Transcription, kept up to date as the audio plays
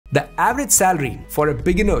The average salary for a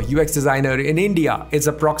beginner UX designer in India is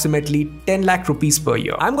approximately 10 lakh rupees per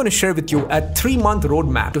year. I'm going to share with you a 3-month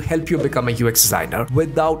roadmap to help you become a UX designer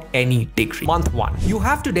without any degree. Month 1. You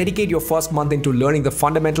have to dedicate your first month into learning the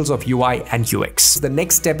fundamentals of UI and UX. The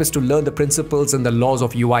next step is to learn the principles and the laws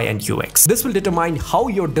of UI and UX. This will determine how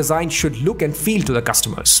your design should look and feel to the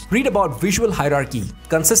customers. Read about visual hierarchy,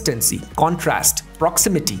 consistency, contrast,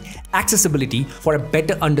 proximity, accessibility for a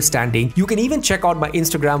better understanding. You can even check out my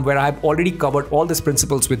Instagram where I've already covered all these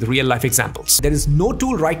principles with real life examples. There is no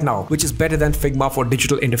tool right now which is better than Figma for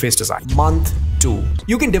digital interface design. Month 2.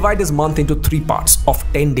 You can divide this month into 3 parts of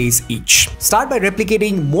 10 days each. Start by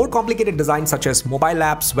replicating more complicated designs such as mobile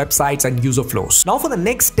apps, websites, and user flows. Now for the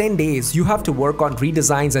next 10 days, you have to work on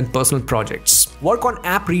redesigns and personal projects. Work on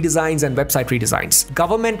app redesigns and website redesigns.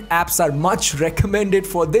 Government apps are much recommended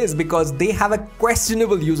for this because they have a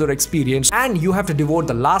questionable user experience, and you have to devote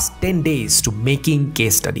the last 10 days to making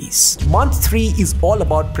case studies. Month 3 is all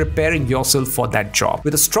about preparing yourself for that job.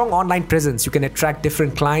 With a strong online presence, you can attract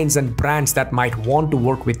different clients and brands that might want to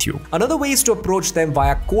work with you. Another way is to approach them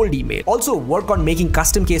via cold email. Also work on making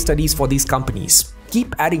custom case studies for these companies.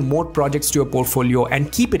 Keep adding more projects to your portfolio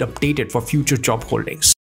and keep it updated for future job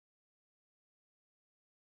holdings.